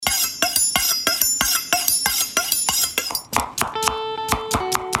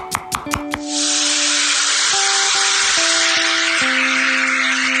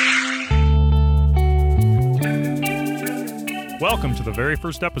Welcome to the very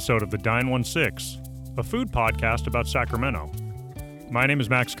first episode of the Dine 16, a food podcast about Sacramento. My name is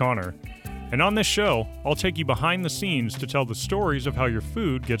Max Connor, and on this show, I'll take you behind the scenes to tell the stories of how your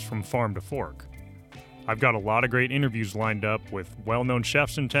food gets from farm to fork. I've got a lot of great interviews lined up with well-known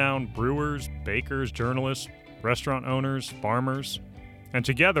chefs in town, brewers, bakers, journalists, restaurant owners, farmers, and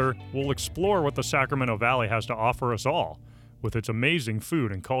together, we'll explore what the Sacramento Valley has to offer us all with its amazing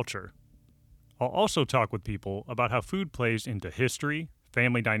food and culture. I'll also talk with people about how food plays into history,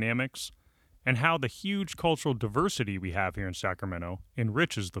 family dynamics, and how the huge cultural diversity we have here in Sacramento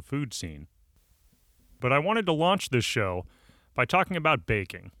enriches the food scene. But I wanted to launch this show by talking about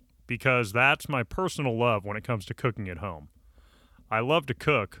baking, because that's my personal love when it comes to cooking at home. I love to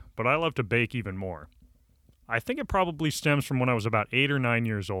cook, but I love to bake even more. I think it probably stems from when I was about 8 or 9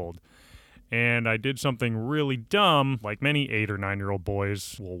 years old, and I did something really dumb, like many 8 or 9-year-old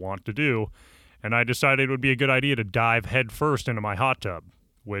boys will want to do, and I decided it would be a good idea to dive headfirst into my hot tub,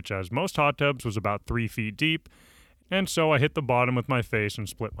 which, as most hot tubs, was about 3 feet deep, and so I hit the bottom with my face and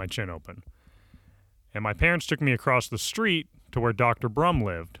split my chin open. And my parents took me across the street to where Dr. Brum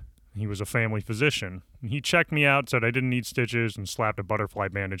lived. He was a family physician. He checked me out, said I didn't need stitches, and slapped a butterfly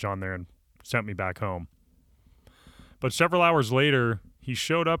bandage on there and sent me back home. But several hours later, he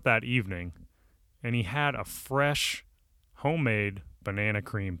showed up that evening, and he had a fresh, homemade banana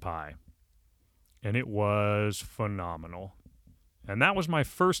cream pie. And it was phenomenal. And that was my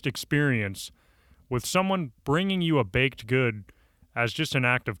first experience with someone bringing you a baked good as just an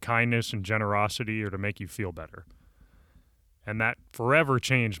act of kindness and generosity or to make you feel better. And that forever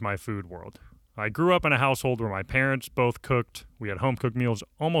changed my food world. I grew up in a household where my parents both cooked. We had home-cooked meals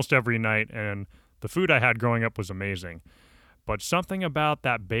almost every night, and the food I had growing up was amazing. But something about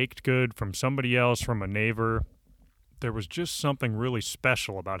that baked good from somebody else, from a neighbor, there was just something really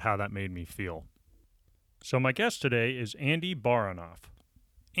special about how that made me feel. So my guest today is Andy Baranoff.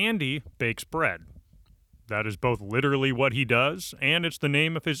 Andy bakes bread. That is both literally what he does, and it's the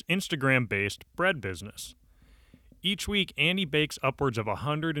name of his Instagram-based bread business. Each week, Andy bakes upwards of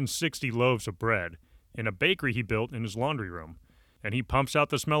 160 loaves of bread in a bakery he built in his laundry room, and he pumps out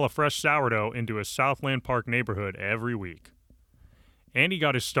the smell of fresh sourdough into his Southland Park neighborhood every week. Andy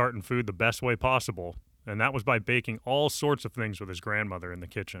got his start in food the best way possible, and that was by baking all sorts of things with his grandmother in the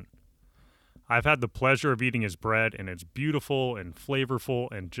kitchen. I've had the pleasure of eating his bread, and it's beautiful and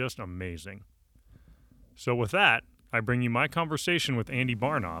flavorful and just amazing. So with that, I bring you my conversation with Andy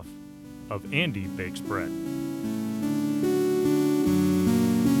Baranoff of Andy Bakes Bread.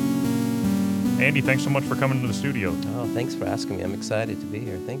 Andy, thanks so much for coming to the studio. Oh, thanks for asking me. I'm excited to be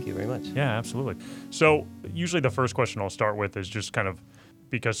here. Thank you very much. Yeah, absolutely. So usually the first question I'll start with is just kind of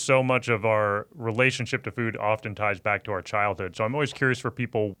because so much of our relationship to food often ties back to our childhood. So I'm always curious for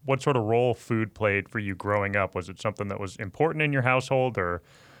people, what sort of role food played for you growing up? Was it something that was important in your household or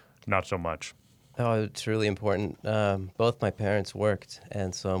not so much? Oh, it's really important. Both my parents worked,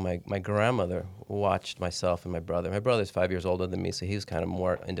 and so my grandmother watched myself and my brother. My brother's 5 years older than me, so he was kind of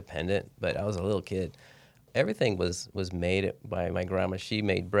more independent, but I was a little kid. Everything was made by my grandma. She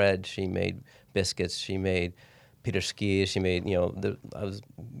made bread, she made biscuits, she made piterski, she made, I was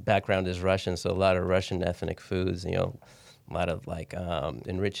background is Russian, so a lot of Russian ethnic foods, a lot of like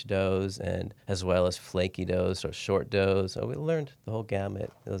enriched doughs and as well as flaky doughs or short doughs. So we learned the whole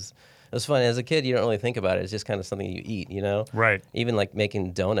gamut. It was fun. As a kid, you don't really think about it. It's just kind of something you eat, Right. Even like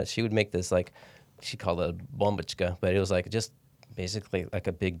making donuts. She would make this she called it a bombochka, but it was like just basically like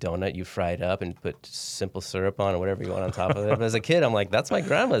a big donut you fried up and put simple syrup on or whatever you want on top of it. But as a kid, I'm like, that's my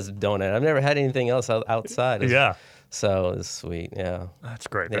grandma's donut. I've never had anything else outside. Yeah. So it's sweet, yeah. That's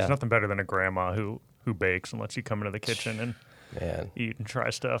great. There's nothing better than a grandma who bakes and lets you come into the kitchen and eat and try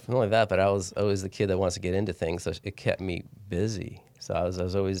stuff. Not only that, but I was always the kid that wants to get into things, so it kept me busy. So I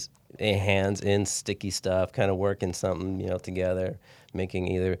was always hands in sticky stuff, kind of working something, together, making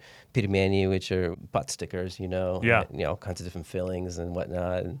either pirimani, which are pot stickers, Yeah. and, all kinds of different fillings and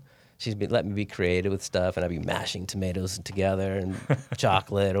whatnot. And she'd let me be creative with stuff, and I'd be mashing tomatoes together and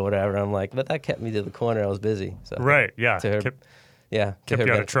chocolate or whatever. I'm like, but that kept me to the corner. I was busy. So Right, yeah. kept you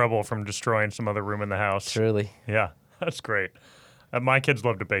out of trouble from destroying some other room in the house. Truly. Yeah, that's great. My kids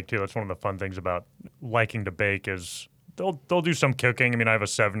love to bake too. That's one of the fun things about liking to bake is they'll do some cooking. I mean, I have a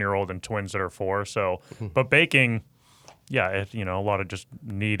 7-year-old and twins that are 4. So, but baking, yeah, a lot of just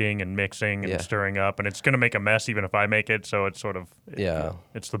kneading and mixing and stirring up, and it's going to make a mess even if I make it. So it's sort of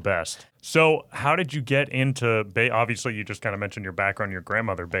it's the best. So how did you get into obviously, you just kind of mentioned your background. Your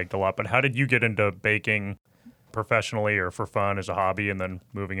grandmother baked a lot, but how did you get into baking professionally or for fun as a hobby, and then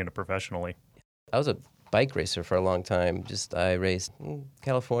moving into professionally? I was a bike racer for a long time. I raced in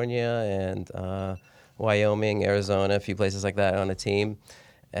California and Wyoming, Arizona, a few places like that on a team.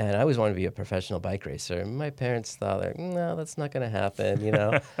 And I always wanted to be a professional bike racer. My parents thought, like, no, that's not going to happen, you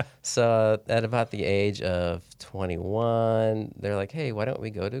know. So at about the age of 21, they're like, hey, why don't we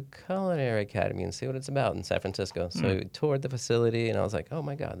go to Culinary Academy and see what it's about in San Francisco? So we toured the facility, and I was like, oh,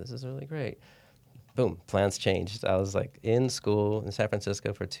 my God, this is really great. Boom, plans changed. I was like in school in San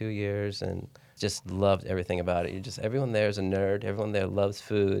Francisco for 2 years and just loved everything about it. Everyone there is a nerd. Everyone there loves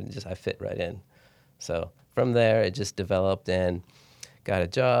food. I fit right in. So from there, it just developed and got a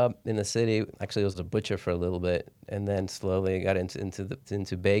job in the city. Actually, I was a butcher for a little bit, and then slowly got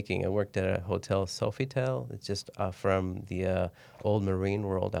into baking. I worked at a hotel, Sofitel. It's just from the old Marine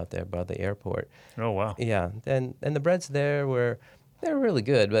World out there by the airport. Oh, wow. Yeah, and the breads there were really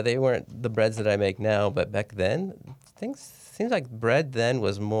good, but they weren't the breads that I make now. But back then, seems like bread then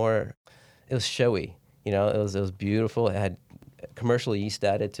was more. It was showy. You know, it was beautiful. It had commercial yeast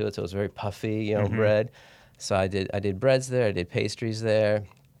added to it, so it was very puffy. You know, bread. So I did breads there, I did pastries there.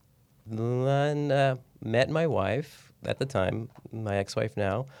 Then met my wife at the time, my ex-wife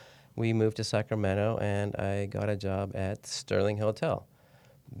now. We moved to Sacramento, and I got a job at Sterling Hotel.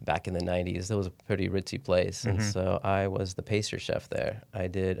 Back in the 90s, it was a pretty ritzy place, and so I was the pastry chef there. I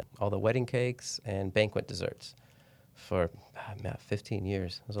did all the wedding cakes and banquet desserts for 15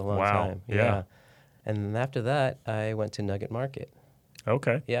 years. It was a long time. Yeah. And then after that, I went to Nugget Market.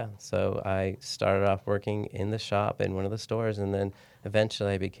 Okay. Yeah, so I started off working in the shop in one of the stores, and then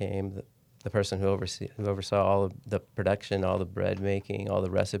eventually I became the person who oversaw all of the production, all the bread making, all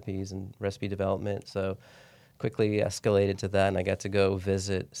the recipes and recipe development. So quickly escalated to that, and I got to go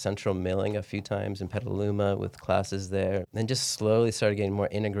visit Central Milling a few times in Petaluma with classes there, and just slowly started getting more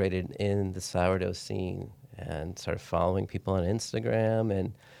integrated in the sourdough scene and started following people on Instagram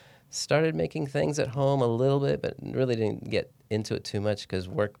and started making things at home a little bit, but really didn't get into it too much because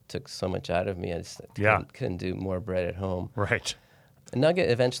work took so much out of me. I just couldn't do more bread at home. Right. Nugget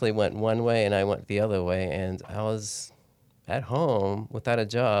eventually went one way and I went the other way, and I was at home without a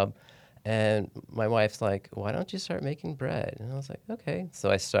job, and my wife's like, why don't you start making bread? And I was like, okay. So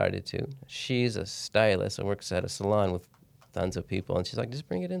I started to. She's a stylist and works at a salon with tons of people, and she's like, just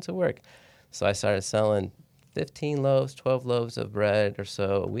bring it into work. So I started selling 15 loaves, 12 loaves of bread or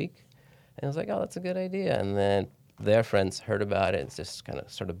so a week. And I was like, oh, that's a good idea. And then their friends heard about it. It's just kind of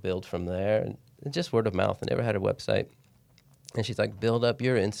sort of built from there. And just word of mouth. I never had a website. And she's like, build up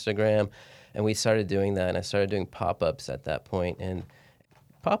your Instagram. And we started doing that. And I started doing pop-ups at that point. And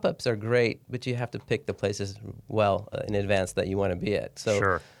pop-ups are great, but you have to pick the places well in advance that you want to be at.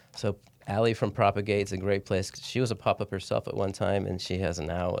 So Allie from Propagate's a great place. She was a pop-up herself at one time, and she has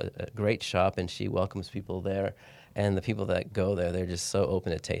now a great shop, and she welcomes people there. And the people that go there, they're just so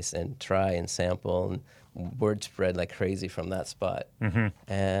open to taste and try and sample, and word spread like crazy from that spot.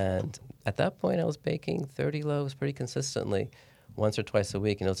 And at that point, I was baking 30 loaves pretty consistently, once or twice a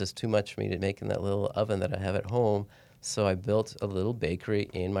week, and it was just too much for me to make in that little oven that I have at home. So I built a little bakery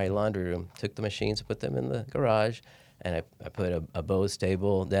in my laundry room, took the machines, put them in the garage, and I put a Bose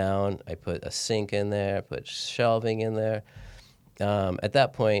table down. I put a sink in there. I put shelving in there. At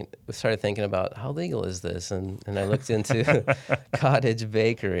that point, we started thinking about how legal is this, and I looked into cottage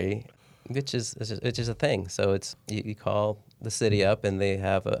bakery, which is a thing. So it's you call the city up, and they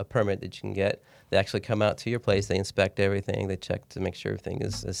have a permit that you can get. They actually come out to your place. They inspect everything. They check to make sure everything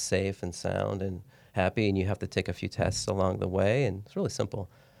is safe and sound and happy, and you have to take a few tests along the way, and it's really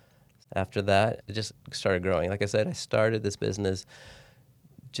simple. After that, it just started growing. Like I said, I started this business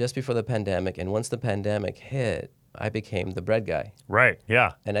just before the pandemic, and once the pandemic hit, I became the bread guy. Right,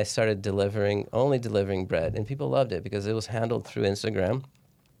 yeah. And I started only delivering bread, and people loved it because it was handled through Instagram.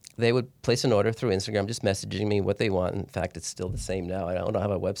 They would place an order through Instagram, just messaging me what they want. In fact, it's still the same now. I don't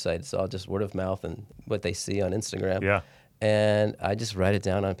have a website. It's all just word of mouth and what they see on Instagram. Yeah. And I just write it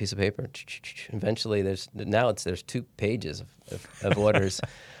down on a piece of paper. Eventually, there's 2 pages of orders.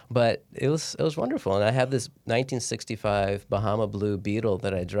 But it was wonderful. And I have this 1965 Bahama Blue Beetle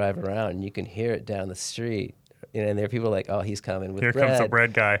that I drive around, and you can hear it down the street. And there are people like, oh, he's coming with bread. Here comes the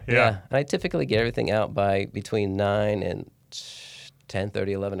bread guy. Yeah. And I typically get everything out by between 9 and 10:30,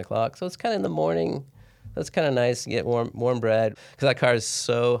 11 o'clock. So it's kind of in the morning. That's kind of nice to get warm bread, because that car is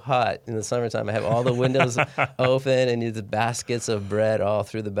so hot in the summertime. I have all the windows open and the baskets of bread all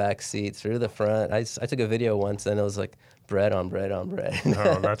through the back seat, through the front. I took a video once, and it was like bread on bread on bread.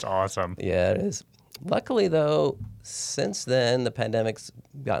 Oh, that's awesome. Yeah, it is. Luckily, though, since then, the pandemic's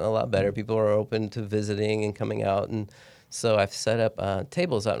gotten a lot better. People are open to visiting and coming out, and So I've set up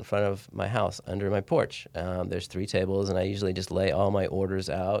tables out in front of my house under my porch. There's 3 tables, and I usually just lay all my orders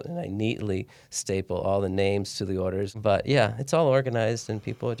out, and I neatly staple all the names to the orders. But yeah, it's all organized, and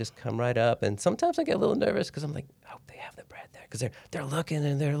people just come right up. And sometimes I get a little nervous because I'm like, I hope they have the bread there, because they're looking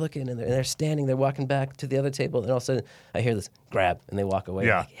and they're looking and they're standing, they're walking back to the other table, and all of a sudden I hear this grab, and they walk away.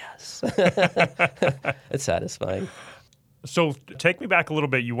 Yeah. I'm like, yes, it's satisfying. So take me back a little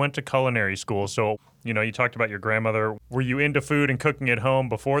bit. You went to culinary school. So, you talked about your grandmother. Were you into food and cooking at home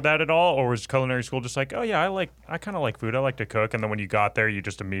before that at all? Or was culinary school just like, oh, yeah, I kind of like food. I like to cook. And then when you got there, you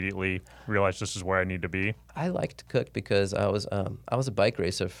just immediately realized this is where I need to be? I like to cook because I was a bike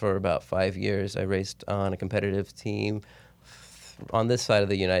racer for about 5 years. I raced on a competitive team on this side of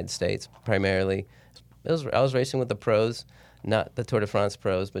the United States primarily. I was racing with the pros, not the Tour de France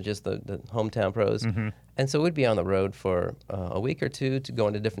pros, but just the hometown pros. Mm-hmm. And so we'd be on the road for a week or two to go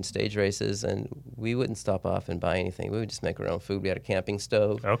into different stage races, and we wouldn't stop off and buy anything. We would just make our own food. We had a camping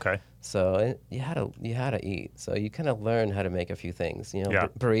stove. Okay. So you had to eat. So you kind of learn how to make a few things. Yeah.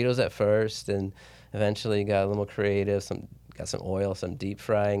 Burritos at first, and eventually you got a little more creative. Got some oil, some deep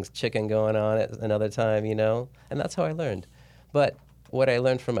frying chicken going on at another time, and that's how I learned. But what I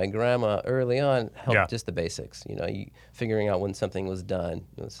learned from my grandma early on helped just the basics. Figuring out when something was done.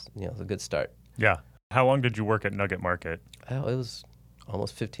 It was a good start. Yeah. How long did you work at Nugget Market? Oh, it was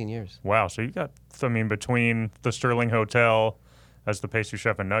almost 15 years. Wow. So you got, between the Sterling Hotel as the pastry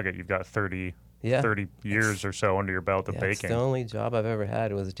chef and Nugget, you've got 30 years or so under your belt of baking. It's the only job I've ever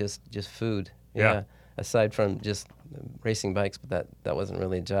had was just food. Yeah. Aside from just racing bikes, but that wasn't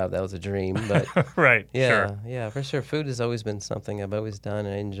really a job. That was a dream. But right. Yeah, sure. Yeah, for sure. Food has always been something I've always done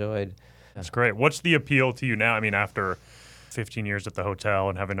and enjoyed. That's great. What's the appeal to you now? I mean, after 15 years at the hotel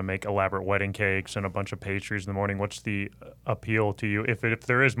and having to make elaborate wedding cakes and a bunch of pastries in the morning, what's the appeal to you? If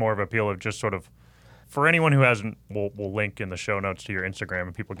there is more of appeal of just sort of, for anyone who hasn't, we'll link in the show notes to your Instagram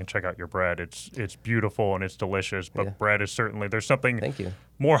and people can check out your bread. It's beautiful and it's delicious, but bread is certainly, there's something Thank you.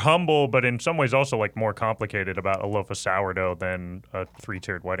 more humble, but in some ways also like more complicated about a loaf of sourdough than a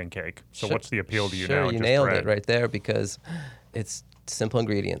 3-tiered wedding cake. So what's the appeal to you now? Sure, you nailed it right there because it's simple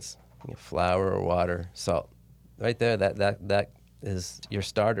ingredients. Flour, water, salt. Right there, that is your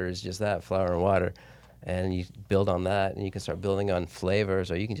starter is just that, flour and water. And you build on that, and you can start building on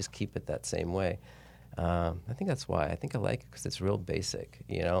flavors, or you can just keep it that same way. I think that's why. I think I like it because it's real basic,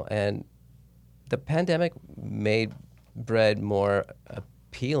 And the pandemic made bread more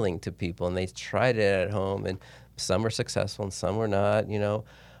appealing to people, and they tried it at home, and some were successful and some were not,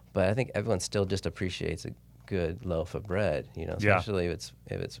 But I think everyone still just appreciates a good loaf of bread, especially if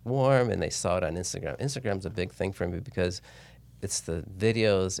it's warm and they saw it on Instagram. Instagram's a big thing for me because it's the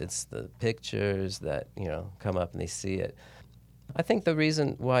videos, it's the pictures that, come up and they see it. I think the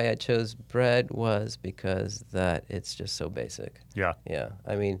reason why I chose bread was because that it's just so basic. Yeah. Yeah.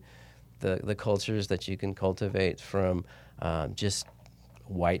 I mean, the cultures that you can cultivate from just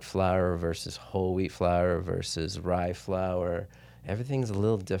white flour versus whole wheat flour versus rye flour, everything's a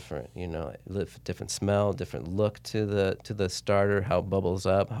little different, different smell, different look to the starter, how it bubbles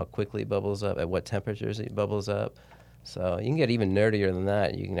up, how quickly it bubbles up, at what temperatures it bubbles up. So you can get even nerdier than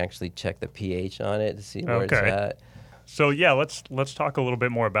that. You can actually check the pH on it to see where it's at. So yeah, let's talk a little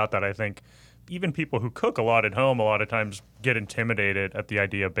bit more about that. I think even people who cook a lot at home a lot of times get intimidated at the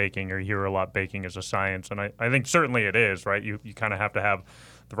idea of baking or hear a lot baking as a science. And I think certainly it is, right? You kind of have to have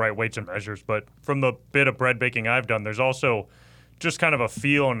the right weights and measures. But from the bit of bread baking I've done, there's also just kind of a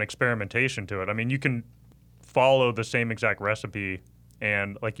feel and experimentation to it. I mean, you can follow the same exact recipe,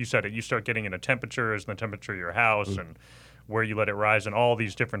 and like you said, you start getting into temperatures and the temperature of your house and where you let it rise and all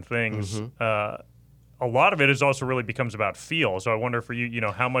these different things. Mm-hmm. A lot of it is also really becomes about feel. So I wonder for you,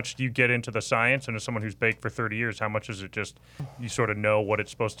 how much do you get into the science? And as someone who's baked for 30 years, how much is it just you sort of know what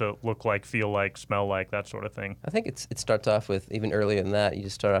it's supposed to look like, feel like, smell like, that sort of thing? I think it starts off with, even earlier than that, you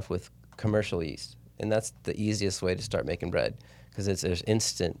just start off with commercial yeast. And that's the easiest way to start making bread. Because there's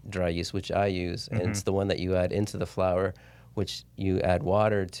instant dry yeast, which I use, and it's the one that you add into the flour, which you add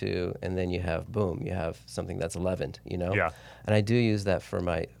water to, and then you have something that's leavened, Yeah. And I do use that for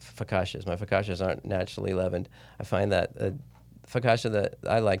my focaccias. My focaccias aren't naturally leavened. I find that focaccia that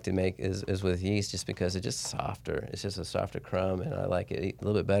I like to make is with yeast just because it's just softer. It's just a softer crumb, and I like it a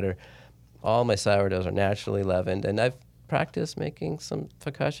little bit better. All my sourdoughs are naturally leavened, and I've practiced making some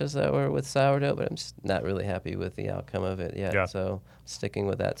focaccias that were with sourdough, but I'm just not really happy with the outcome of it yet. Yeah. So sticking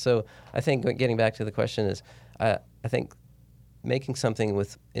with that. So I think getting back to the question is, I think making something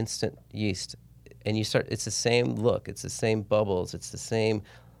with instant yeast, and it's the same look, it's the same bubbles, it's the same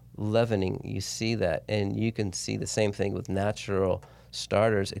leavening. You see that, and you can see the same thing with natural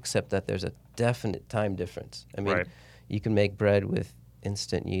starters, except that there's a definite time difference. I mean, Right. You can make bread with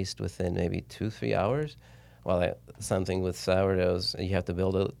instant yeast within maybe 2-3 hours. While something with sourdoughs, you have to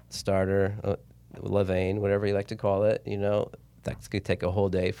build a starter, levain, whatever you like to call it. That could take a whole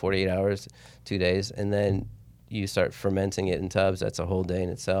day, 48 hours, 2 days, and then you start fermenting it in tubs. That's a whole day in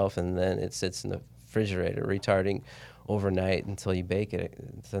itself, and then it sits in the refrigerator, retarding overnight until you bake it.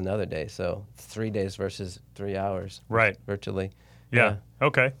 It's another day. So 3 days versus 3 hours, right? Virtually. Yeah.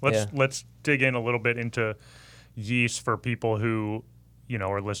 Okay. Let's dig in a little bit into yeast for people who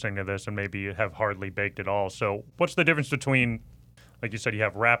are listening to this and maybe have hardly baked at all. So what's the difference between, like you said, you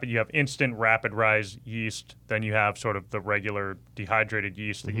have instant rapid rise yeast, then you have sort of the regular dehydrated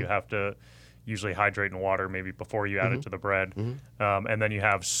yeast that you have to usually hydrate in water maybe before you add it to the bread, and then you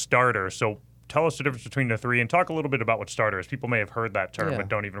have starter. So tell us the difference between the three and talk a little bit about what starter is. People may have heard that term but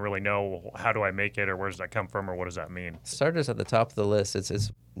don't even really know, how do I make it, or where does that come from, or what does that mean? Starter's at the top of the list.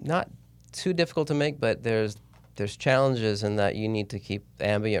 It's not too difficult to make, but there's challenges in that you need to keep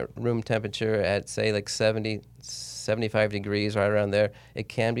ambient room temperature at, say, like 70, 75 degrees, right around there. It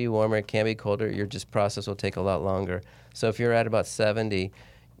can be warmer, it can be colder. Your process will take a lot longer. So if you're at about 70,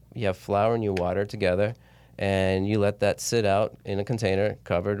 you have flour and you water together, and you let that sit out in a container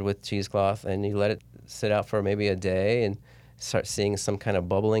covered with cheesecloth, and you let it sit out for maybe a day and start seeing some kind of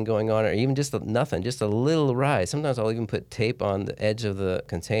bubbling going on, or even just nothing, just a little rise. Sometimes I'll even put tape on the edge of the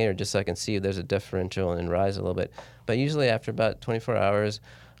container just so I can see if there's a differential and rise a little bit. But usually after about 24 hours,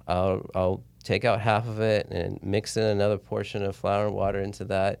 I'll take out half of it and mix in another portion of flour and water into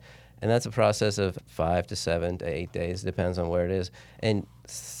that. And that's a process of 5 to 7 to 8 days, depends on where it is. And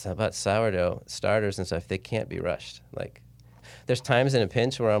about sourdough starters and stuff, they can't be rushed. Like, there's times in a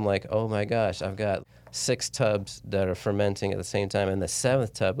pinch where I'm like, oh my gosh, I've got 6 tubs that are fermenting at the same time, and the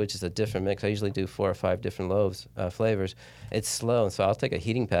 7th tub, which is a different mix, I usually do 4 or 5 different flavors. It's slow, and so I'll take a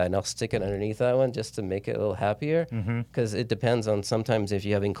heating pad and I'll stick it underneath that one just to make it a little happier, because it depends on, sometimes if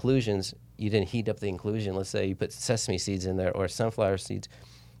you have inclusions, you didn't heat up the inclusion. Let's say you put sesame seeds in there or sunflower seeds.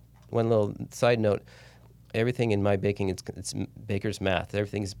 One little side note, everything in my baking, it's baker's math.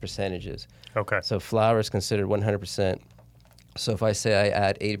 Everything is percentages. Okay. So flour is considered 100%. So if I say I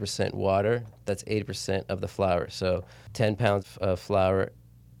add 80% water, that's 80% of the flour. So 10 pounds of flour,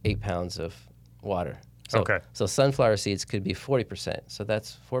 8 pounds of water. So sunflower seeds could be 40%. So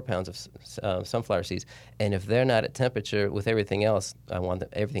that's 4 pounds of sunflower seeds. And if they're not at temperature with everything else, I want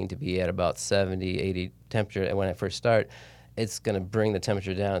everything to be at about 70, 80 temperature. And when I first start, it's going to bring the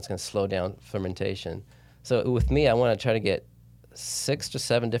temperature down. It's going to slow down fermentation. So with me, I want to try to get 6 to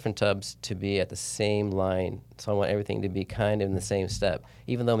 7 different tubs to be at the same line. So I want everything to be kind of in the same step.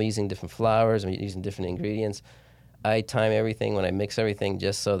 Even though I'm using different flours, I'm using different ingredients, I time everything when I mix everything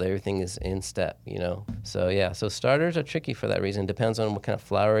just so that everything is in step, So starters are tricky for that reason. It depends on what kind of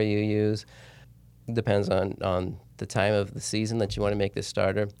flour you use. It depends on the time of the season that you want to make this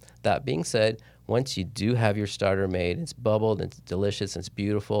starter. That being said, once you do have your starter made, it's bubbled, it's delicious, it's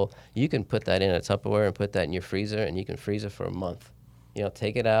beautiful, you can put that in a Tupperware and put that in your freezer, and you can freeze it for a month.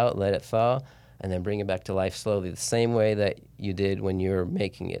 Take it out, let it thaw, and then bring it back to life slowly, the same way that you did when you were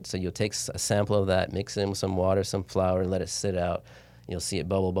making it. So you'll take a sample of that, mix it in with some water, some flour, and let it sit out. You'll see it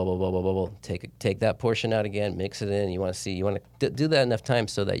bubble, bubble, bubble, bubble. Take that portion out again, mix it in. You want to do that enough time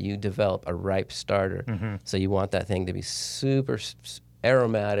so that you develop a ripe starter. So you want that thing to be super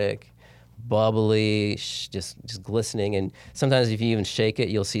aromatic, bubbly, just glistening, and sometimes if you even shake it,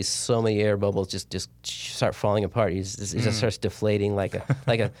 you'll see so many air bubbles just start falling apart. It just starts deflating like a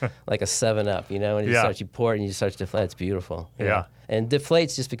 7-Up, and you pour it and you start to deflate. It's beautiful. Yeah. And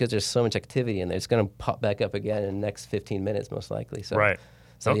deflates just because there's so much activity in there. It's going to pop back up again in the next 15 minutes most likely. So, right.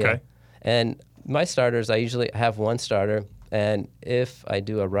 So, okay. Yeah. And my starters, I usually have one starter, and if I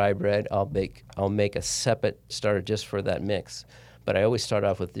do a rye bread, I'll make a separate starter just for that mix. But I always start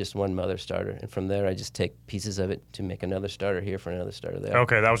off with just one mother starter, and from there I just take pieces of it to make another starter here for another starter there.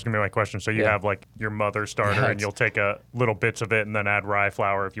 Okay, that was going to be my question. So you have like your mother starter, and you'll take little bits of it and then add rye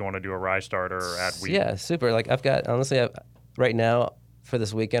flour if you want to do a rye starter, or add wheat. Yeah, super. Like right now for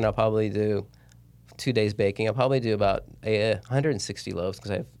this weekend, I'll probably do 2 days baking. I'll probably do about 160 loaves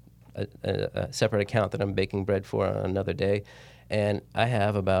because I have a separate account that I'm baking bread for on another day. And I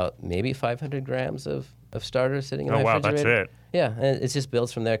have about maybe 500 grams of starter sitting in my refrigerator. Oh, wow, that's it. Yeah, and it just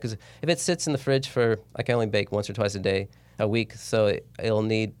builds from there. Because if it sits in the fridge I can only bake once or twice a week, so it'll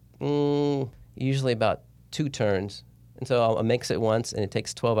need usually about 2 turns. And so I'll mix it once, and it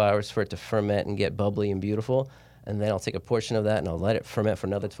takes 12 hours for it to ferment and get bubbly and beautiful. And then I'll take a portion of that, and I'll let it ferment for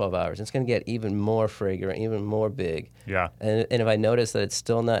another 12 hours. It's going to get even more fragrant, even more big. Yeah. And if I notice that it's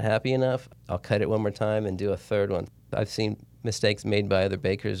still not happy enough, I'll cut it one more time and do a third one. I've seen mistakes made by other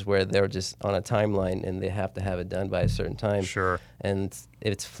bakers where they're just on a timeline and they have to have it done by a certain time. Sure. And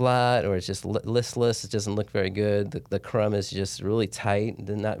if it's flat or it's just listless, it doesn't look very good. The crumb is just really tight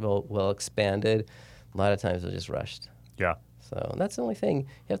and not well expanded. A lot of times they're just rushed. Yeah. So that's the only thing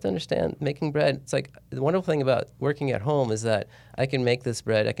you have to understand. Making bread, it's like the wonderful thing about working at home is that I can make this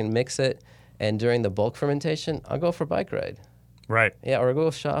bread, I can mix it, and during the bulk fermentation, I'll go for a bike ride. Right. Yeah, or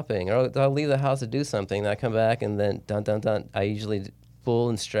go shopping, or I'll leave the house to do something, and I come back, and then dun. I usually pull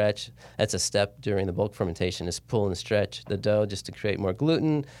and stretch. That's a step during the bulk fermentation, is pull and stretch the dough just to create more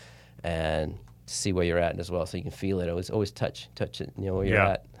gluten and see where you're at as well, so you can feel it. Always touch it, where you're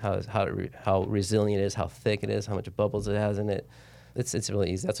at, how resilient it is, how thick it is, how much bubbles it has in it. It's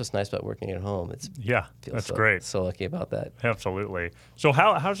really easy. That's what's nice about working at home. That's great. So lucky about that. Absolutely. So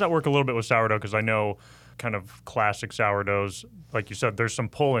how does that work a little bit with sourdough? Because I know kind of classic sourdoughs, like you said, there's some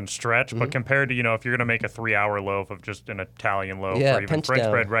pull and stretch, but compared to, if you're going to make a 3-hour loaf of just an Italian loaf or even French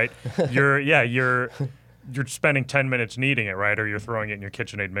bread, right? You're spending 10 minutes kneading it, right? Or you're throwing it in your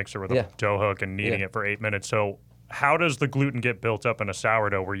KitchenAid mixer with a dough hook and kneading it for 8 minutes. So how does the gluten get built up in a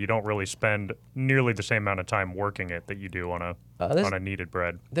sourdough where you don't really spend nearly the same amount of time working it that you do on a kneaded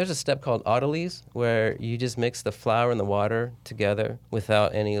bread? There's a step called autolyse where you just mix the flour and the water together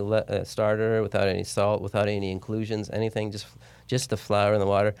without any starter, without any salt, without any inclusions, anything, just the flour and the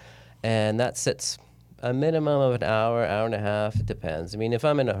water. And that sits a minimum of an hour, hour and a half. It depends. I mean, if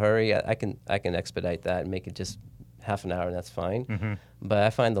I'm in a hurry, I can expedite that and make it just half an hour, and that's fine. Mm-hmm. But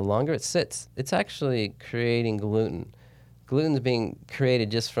I find the longer it sits, it's actually creating gluten. Gluten's being created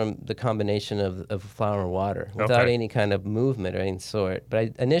just from the combination of flour and water without any kind of movement or any sort.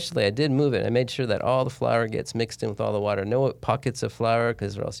 But initially I did move it. I made sure that all the flour gets mixed in with all the water. No pockets of flour,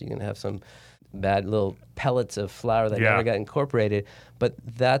 because or else you're going to have some bad little pellets of flour that never got incorporated. But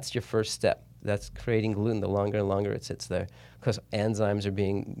that's your first step. That's creating gluten. The longer and longer it sits there, because enzymes are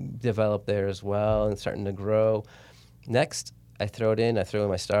being developed there as well and starting to grow. Next, I throw it in. I throw in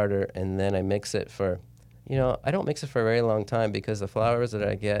my starter, and then I mix it for, I don't mix it for a very long time because the flours that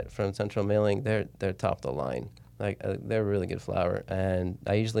I get from Central Milling, they're top of the line. Like they're really good flour, and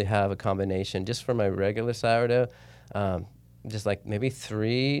I usually have a combination just for my regular sourdough, just like maybe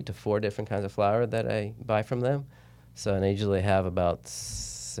 3 to 4 different kinds of flour that I buy from them. So, and I usually have about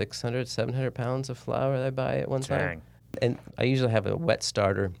 600, 700 pounds of flour that I buy at one time. And I usually have a wet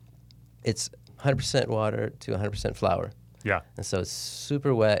starter. It's 100% water to 100% flour. Yeah. And so it's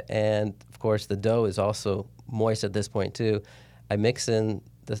super wet. And, of course, the dough is also moist at this point, too. I mix in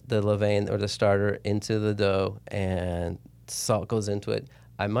the levain or the starter into the dough, and salt goes into it.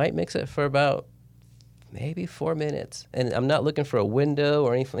 I might mix it for about maybe 4 minutes. And I'm not looking for a window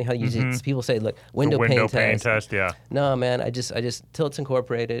or anything. How people say, look, window pane test. Yeah. No, man, I just till it's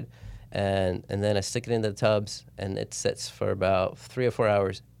incorporated, and then I stick it in the tubs, and it sits for about 3 or 4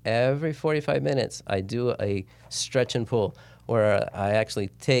 hours. Every 45 minutes, I do a stretch and pull where I actually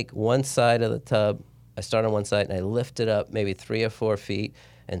take one side of the tub, I start on one side, and I lift it up maybe 3 or 4 feet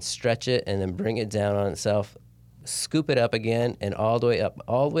and stretch it and then bring it down on itself, scoop it up again, and all the way up,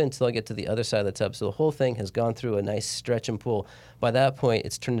 all the way until I get to the other side of the tub. So the whole thing has gone through a nice stretch and pull. By that point,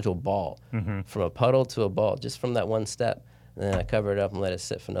 it's turned into a ball, from a puddle to a ball, just from that one step. And then I cover it up and let it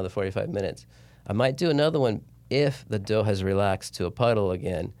sit for another 45 minutes. I might do another one if the dough has relaxed to a puddle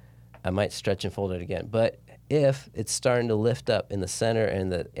again. I might stretch and fold it again. But if it's starting to lift up in the center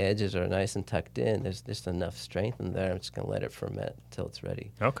and the edges are nice and tucked in, there's just enough strength in there. I'm just going to let it ferment until it's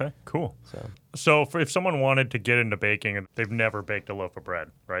ready. Okay, cool. So if someone wanted to get into baking and they've never baked a loaf of bread,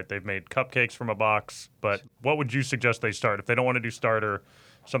 right? They've made cupcakes from a box, but what would you suggest they start? If they don't want to do starter,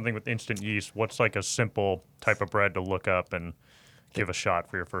 something with instant yeast, what's like a simple type of bread to look up and give a shot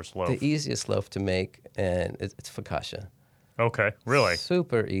for your first loaf? The easiest loaf to make, and it's focaccia. Okay, really?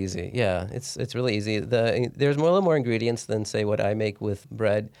 Super easy. Yeah, it's really easy. There's a little more ingredients than, say, what I make with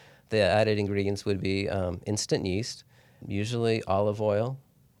bread. The added ingredients would be instant yeast, usually olive oil,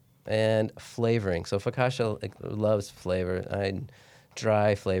 and flavoring. So focaccia loves flavor.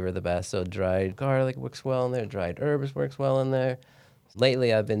 Dry flavor the best. So dried garlic works well in there. Dried herbs works well in there.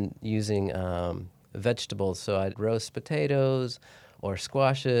 Lately, I've been using vegetables. So I'd roast potatoes or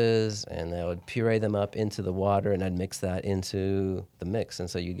squashes, and I would puree them up into the water, and I'd mix that into the mix. And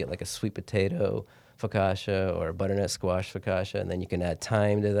so you get like a sweet potato focaccia or a butternut squash focaccia, and then you can add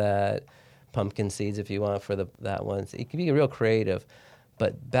thyme to that, pumpkin seeds if you want for that one. So it can be real creative.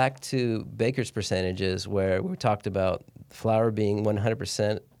 But back to baker's percentages, where we talked about flour being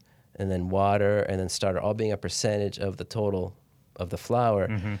 100%, and then water, and then starter all being a percentage of the total of the flour,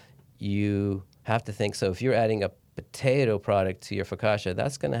 you have to think, so if you're adding a potato product to your focaccia,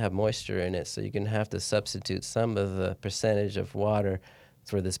 that's going to have moisture in it. So you're going to have to substitute some of the percentage of water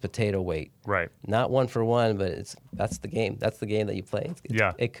for this potato weight. Right. Not one for one, but that's the game. That's the game that you play.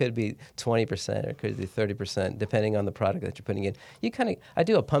 Yeah. It could be 20% or it could be 30%, depending on the product that you're putting in. I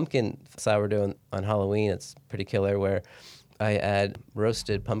do a pumpkin sourdough on Halloween. It's pretty killer, where I add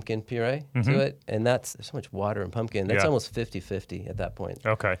roasted pumpkin puree to it, and there's so much water in pumpkin. That's almost 50-50 at that point.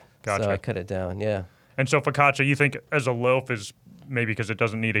 Okay, gotcha. So I cut it down, yeah. And so focaccia, you think as a loaf is maybe because it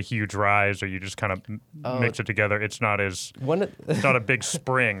doesn't need a huge rise, or you just kind of mix it together. It's not it's not a big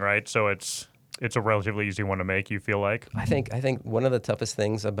spring, right? So it's a relatively easy one to make. You feel like? I think one of the toughest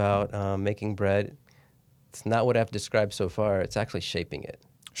things about making bread, it's not what I've described so far. It's actually shaping it.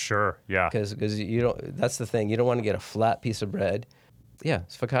 Sure. Yeah. Because you don't. That's the thing. You don't want to get a flat piece of bread. Yeah,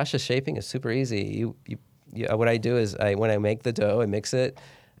 focaccia shaping is super easy. What I do is when I make the dough, I mix it,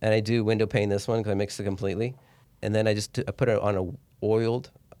 and I do window pane this one because I mix it completely. And then I put it on a oiled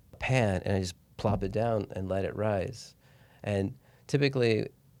pan, and I just plop it down and let it rise. And typically,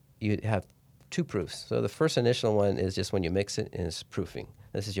 you have 2 proofs. So the first initial one is just when you mix it, and it's proofing.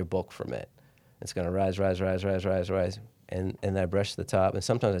 This is your bulk ferment. It's going to rise, and I brush the top. And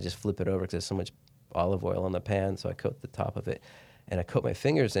sometimes I just flip it over because there's so much olive oil on the pan, so I coat the top of it. And I coat my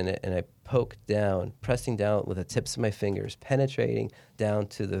fingers in it, and I poke down, pressing down with the tips of my fingers, penetrating down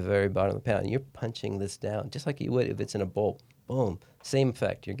to the very bottom of the pan. And you're punching this down, just like you would if it's in a bowl. Boom. Same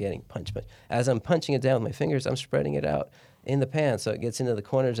effect. You're getting punch. As I'm punching it down with my fingers, I'm spreading it out in the pan so it gets into the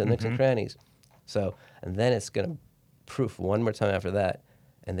corners and nooks and crannies. And then it's going to proof one more time after that,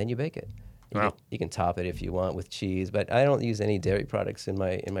 and then you bake it. You can top it if you want with cheese, but I don't use any dairy products in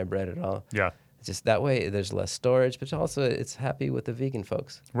my bread at all. Yeah. Just that way, there's less storage, but also it's happy with the vegan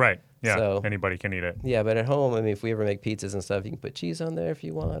folks. Right. Yeah. So, anybody can eat it. Yeah, but at home, I mean, if we ever make pizzas and stuff, you can put cheese on there if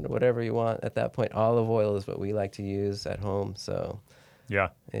you want, or whatever you want. At that point, olive oil is what we like to use at home. So. Yeah.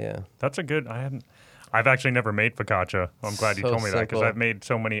 Yeah. That's a good. I've actually never made focaccia. I'm glad you told me that, because I've made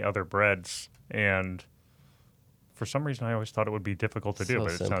so many other breads, and for some reason I always thought it would be difficult to do,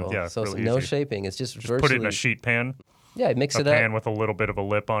 but it sounds really no easy. shaping. It's just virtually. Put it in a sheet pan. Yeah, mix it up. A pan with a little bit of a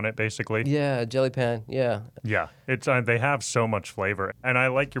lip on it, basically. Yeah, a jelly pan. Yeah. Yeah, it's they have so much flavor, and I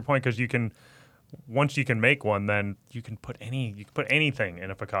like your point because once you can make one, then you can put anything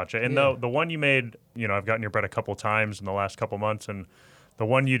in a focaccia. And the one you made, I've gotten your bread a couple times in the last couple months, and the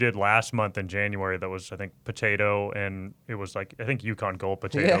one you did last month in January that was, I think, potato, and it was like, I think Yukon Gold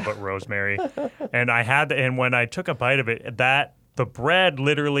potato, but rosemary. And and when I took a bite of it, the bread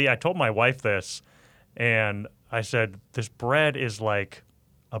literally, I told my wife this, and I said, this bread is like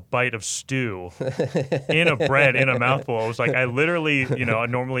a bite of stew in a bread, in a mouthful. I was like, I literally,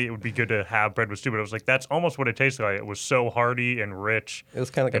 normally it would be good to have bread with stew, but I was like, that's almost what it tasted like. It was so hearty and rich. It was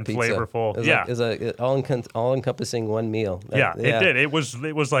kind of like a pizza. Flavorful. It was an all-encompassing one meal. It did. It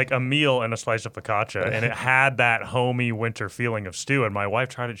was like a meal and a slice of focaccia, and it had that homey winter feeling of stew. And my wife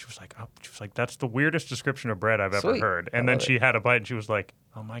tried it. She was like, that's the weirdest description of bread I've ever heard. And then she had a bite, and she was like,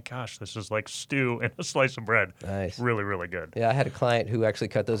 oh my gosh, this is like stew and a slice of bread. Nice. Really, really good. Yeah, I had a client who actually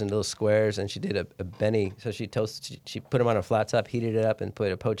cut those into little squares, and she did a Benny. So she put them on a flat top, heated it up, and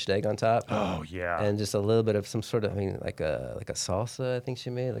put a poached egg on top. Oh yeah. And just a little bit of some sort of, like a salsa, I think she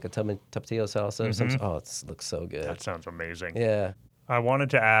made, like a tapatio salsa or something. Oh, it looks so good. That sounds amazing. Yeah. I wanted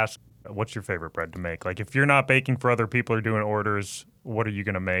to ask, what's your favorite bread to make? Like, if you're not baking for other people or doing orders, what are you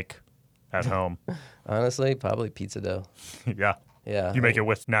going to make at home? Honestly, probably pizza dough. Yeah. Yeah. You make it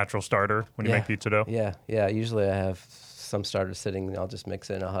with natural starter when you make pizza dough? Yeah. Usually I have some starter sitting, and I'll just mix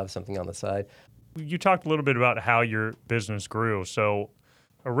it, and I'll have something on the side. You talked a little bit about how your business grew. So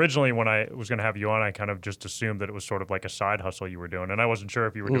originally when I was going to have you on, I kind of just assumed that it was sort of like a side hustle you were doing. And I wasn't sure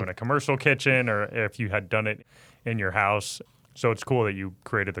if you were doing a commercial kitchen or if you had done it in your house. So it's cool that you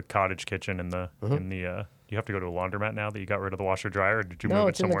created the cottage kitchen in the you have to go to a laundromat now that you got rid of the washer dryer, or did you move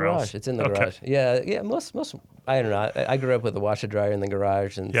it somewhere else? No, it's in the garage. Yeah. Most I don't know. I grew up with a washer dryer in the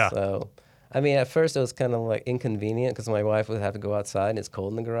garage, and so I mean, at first it was kind of like inconvenient because my wife would have to go outside and it's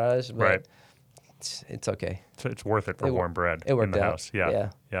cold in the garage. But it's okay. So it's worth it for warm bread in the house. Yeah.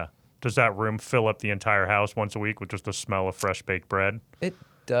 Does that room fill up the entire house once a week with just the smell of fresh baked bread? It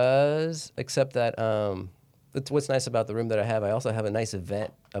does, except that what's nice about the room that I have. I also have a nice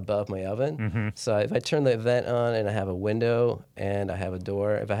vent above my oven. Mm-hmm. So if I turn the vent on and I have a window and I have a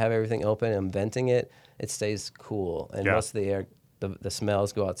door, if I have everything open and I'm venting it, it stays cool. And most of the air, the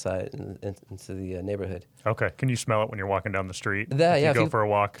smells go outside into the neighborhood. Okay. Can you smell it when you're walking down the street? You go for a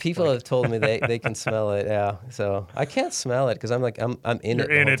walk? People have told me they can smell it. Yeah. So I can't smell it because I'm in it.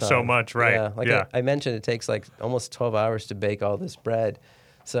 You're in it so much, right? Yeah. I mentioned, it takes like almost 12 hours to bake all this bread.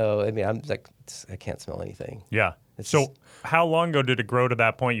 So, I mean, I'm like, I can't smell anything. Yeah. So how long ago did it grow to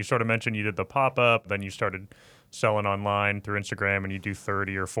that point? You sort of mentioned you did the pop-up, then you started selling online through Instagram, and you do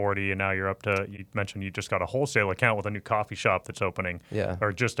 30 or 40, and now you're up to, you mentioned you just got a wholesale account with a new coffee shop that's opening. Yeah.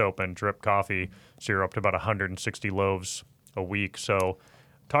 Or just opened, Drip Coffee. So you're up to about 160 loaves a week. So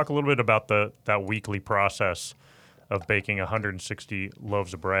talk a little bit about that weekly process of baking 160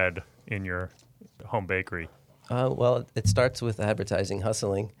 loaves of bread in your home bakery. Well, it starts with advertising,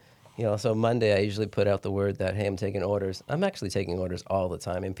 hustling. So Monday I usually put out the word that, hey, I'm taking orders. I'm actually taking orders all the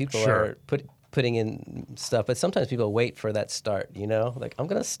time, and people are putting in stuff, but sometimes people wait for that start, like I'm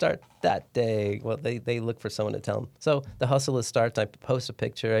going to start that day. Well, they look for someone to tell them. So the hustle is starts. I post a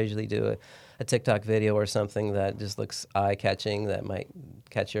picture. I usually do a TikTok video or something that just looks eye-catching that might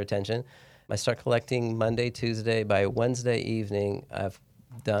catch your attention. I start collecting Monday, Tuesday. By Wednesday evening, I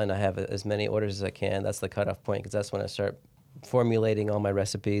have as many orders as I can. That's the cutoff point because that's when I start formulating all my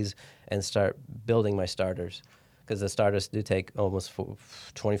recipes and start building my starters, because the starters do take almost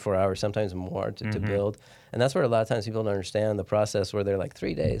 24 hours, sometimes more to build. And that's where a lot of times people don't understand the process, where they're like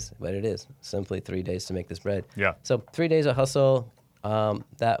 3 days, but it is simply 3 days to make this bread. Yeah. So 3 days of hustle.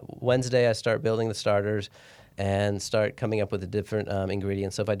 That Wednesday I start building the starters and start coming up with the different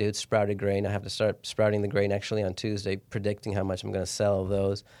ingredients. So if I do sprouted grain, I have to start sprouting the grain actually on Tuesday, predicting how much I'm going to sell of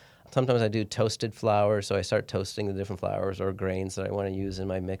those. Sometimes I do toasted flour, so I start toasting the different flours or grains that I want to use in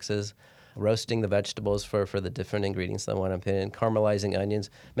my mixes. Roasting the vegetables for the different ingredients that I want to put in. Caramelizing onions.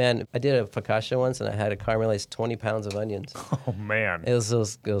 Man, I did a focaccia once, and I had to caramelize 20 pounds of onions. Oh, man. It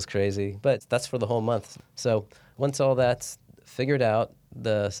was crazy, but that's for the whole month. So once all that's figured out,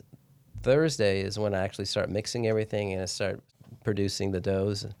 the Thursday is when I actually start mixing everything and I start producing the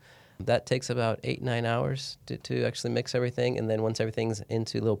doughs. That takes about 8-9 hours to actually mix everything. And then once everything's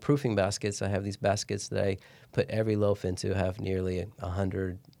into little proofing baskets, I have these baskets that I put every loaf into. I have nearly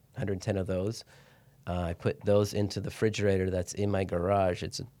 100, 110 of those. I put those into the refrigerator that's in my garage.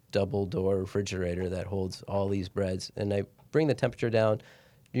 It's a double-door refrigerator that holds all these breads. And I bring the temperature down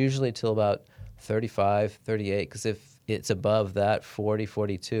usually till about 35, 38, because if it's above that, 40,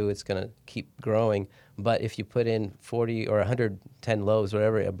 42, it's going to keep growing. But if you put in 40 or 110 loaves,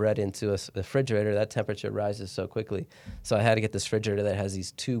 whatever, a bread into a refrigerator, that temperature rises so quickly. So I had to get this refrigerator that has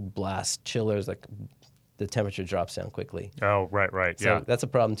these 2 blast chillers, like the temperature drops down quickly. Oh, right, So yeah. that's a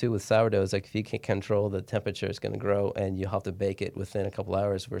problem too with sourdough. Is like if you can't control the temperature, it's going to grow, and you have to bake it within a couple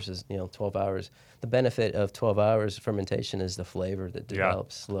hours versus 12 hours. The benefit of 12 hours fermentation is the flavor that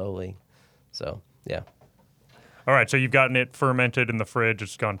develops slowly. So yeah. All right, so you've gotten it fermented in the fridge.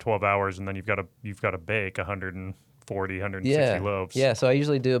 It's gone 12 hours, and then you've got to bake 140, 160 loaves. Yeah, so I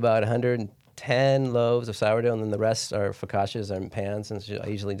usually do about 110 loaves of sourdough, and then the rest are focaccias and pans. And so I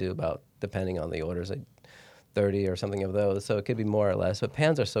usually do about, depending on the orders, 30 or something of those. So it could be more or less. But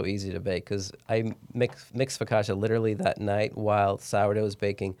pans are so easy to bake because I mix focaccia literally that night while sourdough is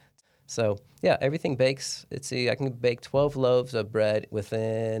baking. So yeah, everything bakes. I can bake 12 loaves of bread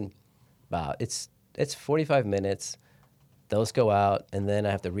within about, it's 45 minutes. Those go out, and then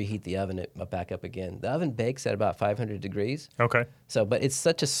I have to reheat the oven back up again. The oven bakes at about 500 degrees. Okay. So, but it's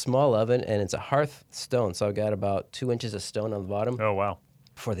such a small oven, and it's a hearth stone. So I've got about 2 inches of stone on the bottom. Oh, wow.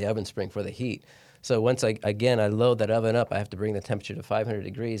 For the oven spring, for the heat. So once I load that oven up, I have to bring the temperature to 500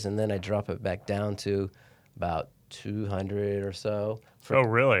 degrees, and then I drop it back down to about 200 or so. Oh,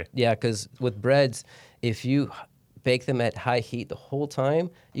 really? Yeah, because with breads, if you bake them at high heat the whole time,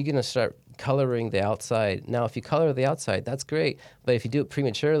 you're going to start coloring the outside. Now, if you color the outside, that's great. But if you do it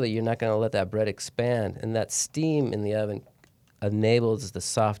prematurely, you're not going to let that bread expand. And that steam in the oven enables the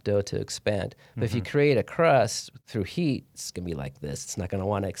soft dough to expand. But if you create a crust through heat, it's going to be like this. It's not going to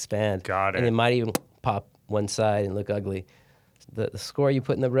want to expand. Got it. And it might even pop one side and look ugly. The score you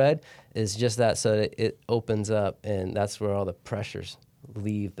put in the bread is just that, so that it opens up, and that's where all the pressures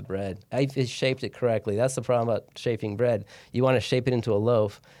leave the bread. I've shaped it correctly. That's the problem about shaping bread. You want to shape it into a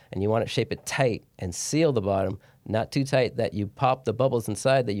loaf, and you want to shape it tight and seal the bottom, not too tight that you pop the bubbles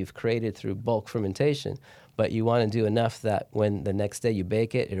inside that you've created through bulk fermentation, but you want to do enough that when the next day you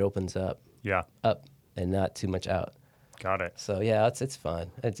bake it, it opens up. Yeah. Up and not too much out. Got it. So yeah, it's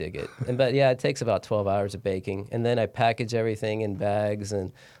fun. I dig it. But yeah, it takes about 12 hours of baking, and then I package everything in bags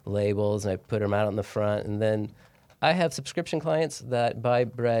and labels, and I put them out on the front, and then I have subscription clients that buy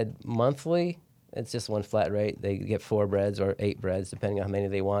bread monthly. It's just one flat rate. They get 4 breads or 8 breads, depending on how many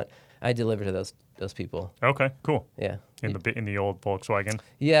they want. I deliver to those people. Okay, cool. Yeah. In the old Volkswagen.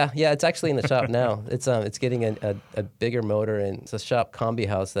 Yeah. It's actually in the shop now. It's getting a bigger motor, and it's a shop Combi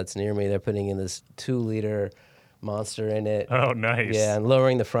House that's near me. They're putting in this 2-liter monster in it. Oh, nice. Yeah, and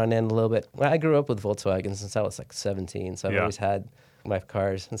lowering the front end a little bit. Well, I grew up with Volkswagen since I was like 17, so I've Yeah. always had my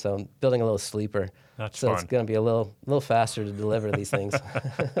cars, and so I'm building a little sleeper. That's so fun. It's going to be a little faster to deliver these things.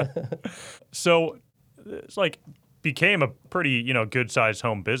 So it's like became a pretty, good sized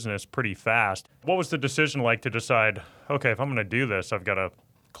home business pretty fast. What was the decision like to decide, okay, if I'm going to do this, I've got to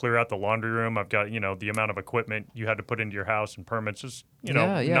clear out the laundry room. I've got, the amount of equipment you had to put into your house and permits is,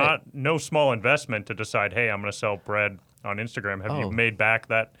 no small investment to decide, hey, I'm going to sell bread on Instagram. Have you made back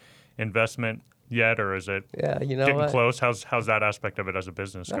that investment yet, or is it getting close? How's that aspect of it as a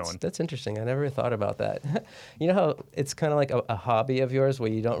business going? That's interesting. I never thought about that. You know how it's kind of like a hobby of yours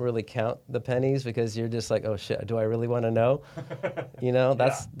where you don't really count the pennies because you're just like, oh shit, do I really want to know?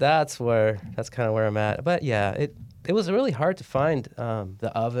 That's kind of where I'm at. But yeah, it was really hard to find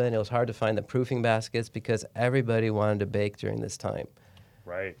the oven. It was hard to find the proofing baskets because everybody wanted to bake during this time.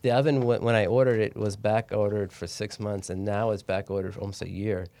 Right. The oven, when I ordered it, was back ordered for 6 months, and now it's back ordered for almost a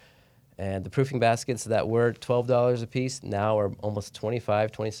year. And the proofing baskets that were $12 a piece now are almost $25,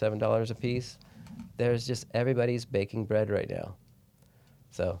 $27 a piece. There's just everybody's baking bread right now.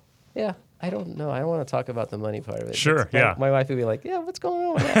 So, yeah, I don't know. I don't want to talk about the money part of it. Sure, yeah. My wife would be like, yeah, what's going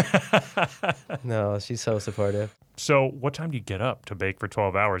on with that? No, she's so supportive. So what time do you get up to bake for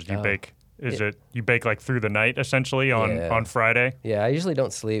 12 hours? Do you bake? You bake like through the night essentially on Friday? Yeah, I usually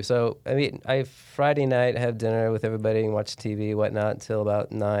don't sleep. So, Friday night, I have dinner with everybody and watch TV, whatnot, until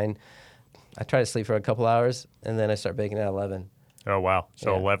about 9. I try to sleep for a couple hours, and then I start baking at 11. Oh, wow.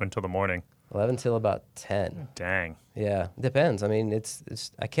 So 11 till the morning. 11 till about 10. Dang. Yeah, depends. I mean,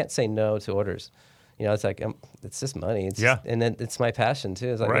 it's I can't say no to orders. It's like it's just money. And then it's my passion too.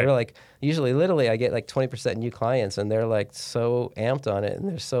 It's like they're like usually literally I get like 20% new clients, and they're like so amped on it, and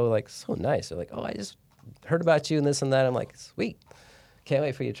they're so nice. They're like, oh, I just heard about you and this and that. I'm like, sweet, can't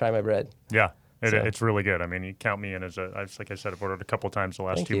wait for you to try my bread. Yeah. It's really good. I mean, you count me in as like I said, I've ordered a couple times the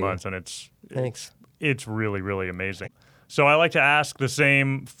last 2 months, and it's really, really amazing. So I like to ask the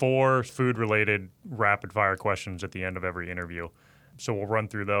same 4 food-related rapid-fire questions at the end of every interview. So we'll run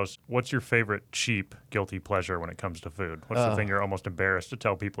through those. What's your favorite cheap guilty pleasure when it comes to food? What's the thing you're almost embarrassed to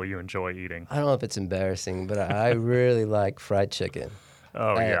tell people you enjoy eating? I don't know if it's embarrassing, but I really like fried chicken.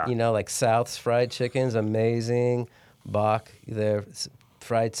 Oh, yeah. Like South's fried chicken's amazing. Bach, their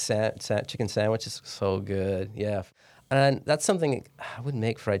fried chicken sandwich is so good. Yeah. And that's something I wouldn't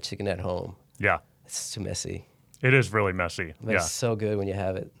make fried chicken at home. Yeah. It's too messy. It is really messy. But it's so good when you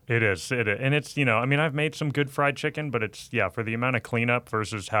have it. It is. And it's, I've made some good fried chicken, but it's, for the amount of cleanup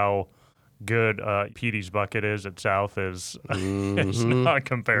versus how good Petey's Bucket is at South is it's not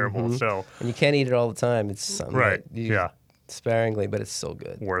comparable. Mm-hmm. So and you can't eat it all the time. It's something right. Sparingly, but it's so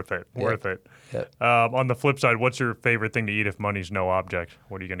good. Worth it. Yep. On the flip side, what's your favorite thing to eat if money's no object?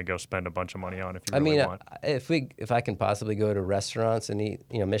 What are you going to go spend a bunch of money on if you really want? If I can possibly go to restaurants and eat,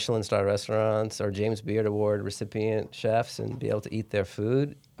 Michelin star restaurants or James Beard Award recipient chefs and be able to eat their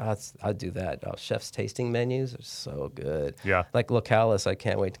food, I'd do that. Chefs' tasting menus are so good. Yeah. Like Localis, I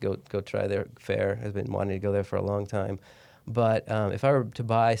can't wait to go try their fare. I've been wanting to go there for a long time. But if I were to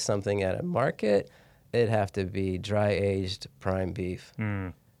buy something at a market, it'd have to be dry-aged prime beef.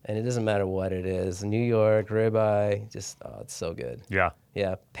 And it doesn't matter what it is. New York, ribeye, it's so good. Yeah.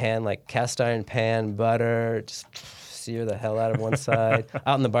 Yeah, cast iron pan, butter, just sear the hell out of one side.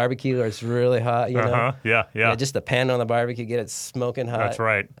 Out in the barbecue where it's really hot, know? Yeah. Just the pan on the barbecue, get it smoking hot. That's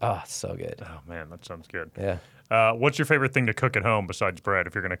right. Oh, it's so good. Oh, man, that sounds good. Yeah. What's your favorite thing to cook at home besides bread?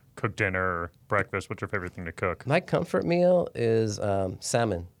 If you're going to cook dinner or breakfast, what's your favorite thing to cook? My comfort meal is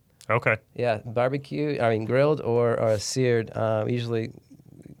salmon. Okay. Yeah, grilled or seared. Usually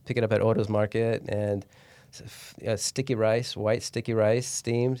pick it up at Otto's Market, and sticky rice, white sticky rice,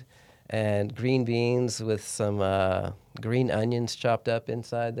 steamed, and green beans with some green onions chopped up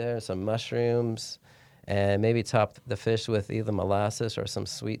inside there, some mushrooms, and maybe top the fish with either molasses or some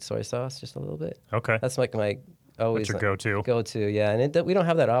sweet soy sauce, just a little bit. Okay. That's like my always your go-to. Go-to, yeah. And we don't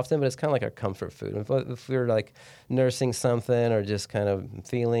have that often, but it's kind of like our comfort food. If we're like nursing something or just kind of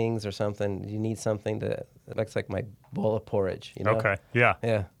feelings or something, you need something that's like my bowl of porridge, Okay,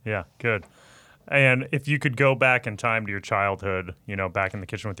 yeah, good. And if you could go back in time to your childhood, back in the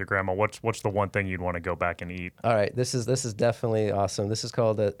kitchen with your grandma, what's the one thing you'd want to go back and eat? All right, this is definitely awesome. This is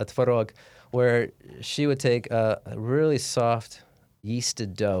called a tvarog, where she would take a really soft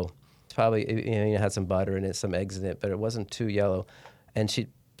yeasted dough. Probably had some butter in it, some eggs in it, but it wasn't too yellow. And she'd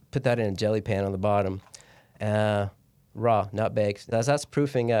put that in a jelly pan on the bottom, raw, not baked. As that's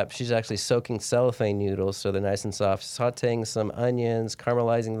proofing up, she's actually soaking cellophane noodles so they're nice and soft, sauteing some onions,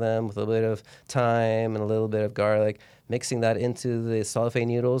 caramelizing them with a bit of thyme and a little bit of garlic, mixing that into the cellophane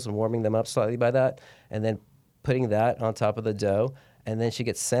noodles and warming them up slightly by that, and then putting that on top of the dough. And then she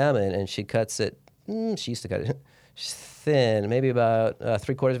gets salmon and she cuts it. She used to cut it. thin, maybe about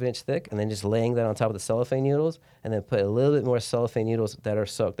 3/4 of an inch thick, and then just laying that on top of the cellophane noodles, and then put a little bit more cellophane noodles that are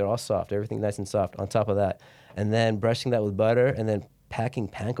soaked. They're all soft, everything nice and soft on top of that, and then brushing that with butter, and then packing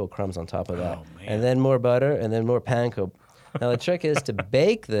panko crumbs on top of that, and then more butter, and then more panko. Now the trick is to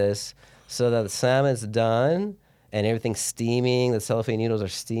bake this so that the salmon's done and everything's steaming. The cellophane noodles are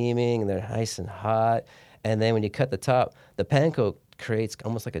steaming and they're nice and hot. And then when you cut the top, the panko creates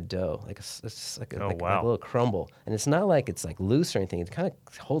almost like a dough, like a little crumble. And it's not like it's like loose or anything. It kind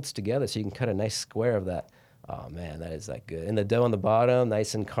of holds together so you can cut a nice square of that. Oh man, that is like good. And the dough on the bottom,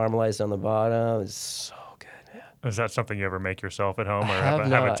 nice and caramelized on the bottom, is so good, man. Is that something you ever make yourself at home or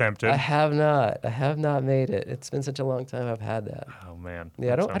have attempted? I have not. I have not made it. It's been such a long time I've had that. Oh man.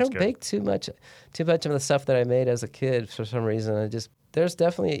 Yeah, I don't bake too much of the stuff that I made as a kid for some reason. There's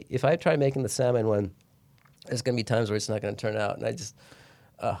definitely, if I try making the salmon one, there's going to be times where it's not going to turn out. And I just,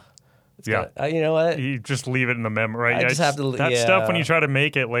 you know what? You just leave it in the memory. I just have to, that stuff when you try to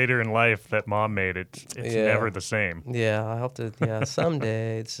make it later in life that mom made, it's never the same. Yeah, I'll have to,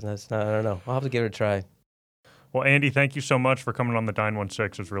 someday. It's not, I don't know. I'll have to give it a try. Well, Andy, thank you so much for coming on the Dine 16.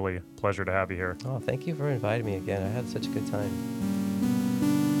 It was really a pleasure to have you here. Oh, thank you for inviting me again. I had such a good time.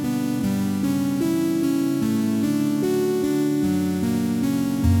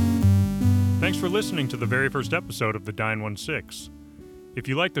 Thanks for listening to the very first episode of the Dine 16. If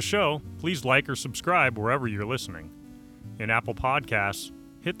you like the show, please like or subscribe wherever you're listening. In Apple Podcasts,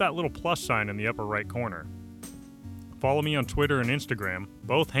 hit that little plus sign in the upper right corner. Follow me on Twitter and Instagram.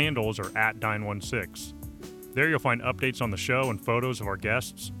 Both handles are @Dine16. There you'll find updates on the show and photos of our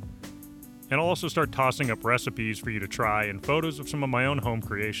guests. And I'll also start tossing up recipes for you to try and photos of some of my own home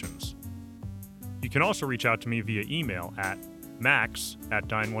creations. You can also reach out to me via email at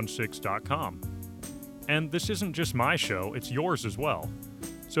max@dine16.com. And this isn't just my show, it's yours as well.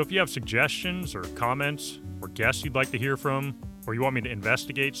 So if you have suggestions or comments or guests you'd like to hear from, or you want me to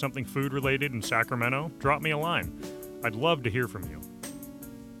investigate something food-related in Sacramento, drop me a line. I'd love to hear from you.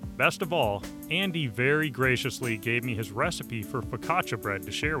 Best of all, Andy very graciously gave me his recipe for focaccia bread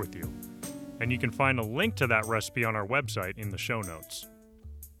to share with you. And you can find a link to that recipe on our website in the show notes.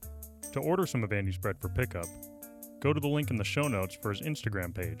 To order some of Andy's bread for pickup, go to the link in the show notes for his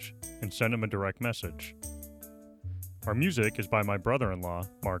Instagram page and send him a direct message. Our music is by my brother-in-law,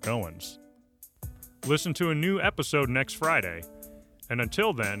 Mark Owens. Listen to a new episode next Friday. And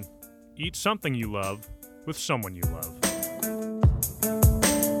until then, eat something you love with someone you love.